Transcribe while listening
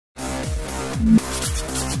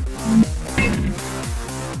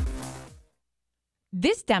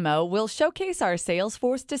This demo will showcase our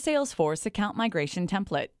Salesforce to Salesforce account migration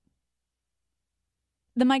template.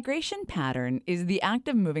 The migration pattern is the act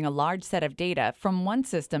of moving a large set of data from one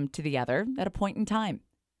system to the other at a point in time.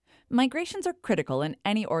 Migrations are critical in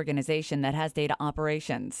any organization that has data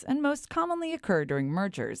operations and most commonly occur during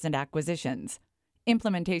mergers and acquisitions,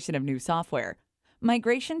 implementation of new software,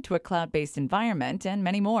 migration to a cloud-based environment, and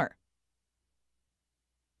many more.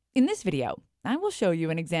 In this video, I will show you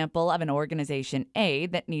an example of an organization A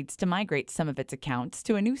that needs to migrate some of its accounts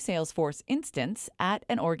to a new Salesforce instance at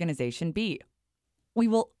an organization B. We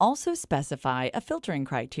will also specify a filtering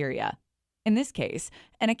criteria. In this case,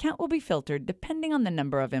 an account will be filtered depending on the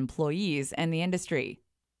number of employees and the industry.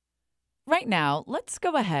 Right now, let's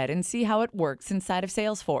go ahead and see how it works inside of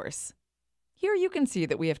Salesforce. Here you can see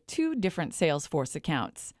that we have two different Salesforce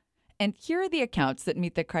accounts. And here are the accounts that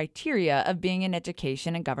meet the criteria of being in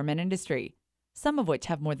education and government industry, some of which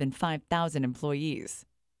have more than 5,000 employees.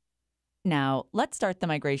 Now, let's start the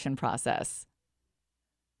migration process.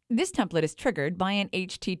 This template is triggered by an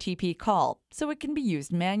HTTP call, so it can be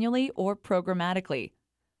used manually or programmatically.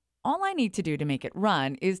 All I need to do to make it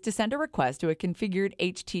run is to send a request to a configured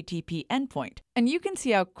HTTP endpoint, and you can see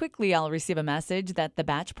how quickly I'll receive a message that the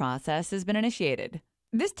batch process has been initiated.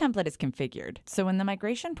 This template is configured, so when the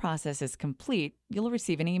migration process is complete, you'll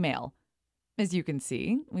receive an email. As you can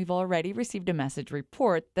see, we've already received a message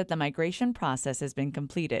report that the migration process has been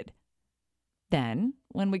completed. Then,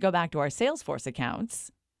 when we go back to our Salesforce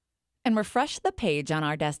accounts and refresh the page on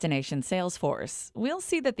our destination Salesforce, we'll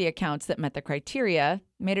see that the accounts that met the criteria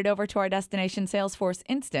made it over to our destination Salesforce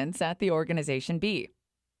instance at the organization B.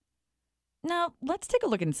 Now, let's take a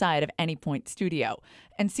look inside of Anypoint Studio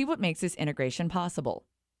and see what makes this integration possible.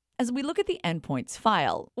 As we look at the endpoints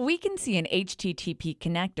file, we can see an HTTP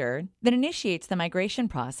connector that initiates the migration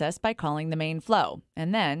process by calling the main flow,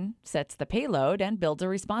 and then sets the payload and builds a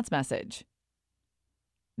response message.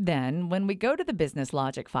 Then, when we go to the business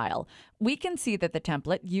logic file, we can see that the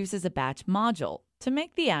template uses a batch module to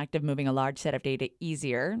make the act of moving a large set of data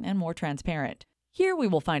easier and more transparent. Here we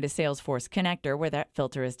will find a Salesforce connector where that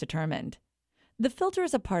filter is determined. The filter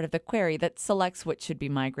is a part of the query that selects what should be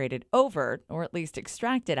migrated over, or at least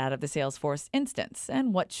extracted out of the Salesforce instance,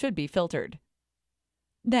 and what should be filtered.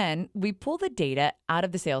 Then, we pull the data out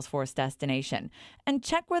of the Salesforce destination and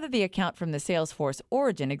check whether the account from the Salesforce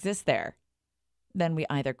origin exists there. Then we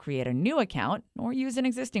either create a new account or use an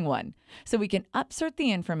existing one, so we can upsert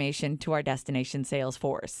the information to our destination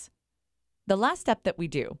Salesforce. The last step that we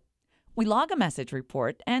do, we log a message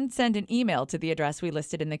report and send an email to the address we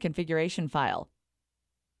listed in the configuration file.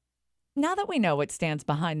 Now that we know what stands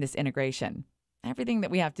behind this integration, everything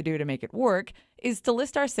that we have to do to make it work is to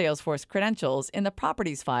list our Salesforce credentials in the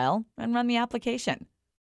properties file and run the application.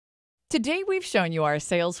 Today, we've shown you our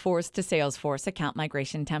Salesforce to Salesforce account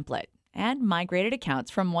migration template and migrated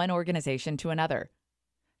accounts from one organization to another.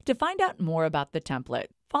 To find out more about the template,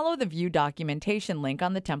 follow the View Documentation link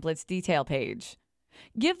on the template's detail page.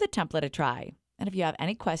 Give the template a try, and if you have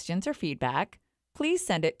any questions or feedback, please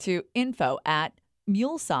send it to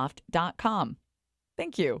info@mulesoft.com.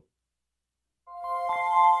 Thank you.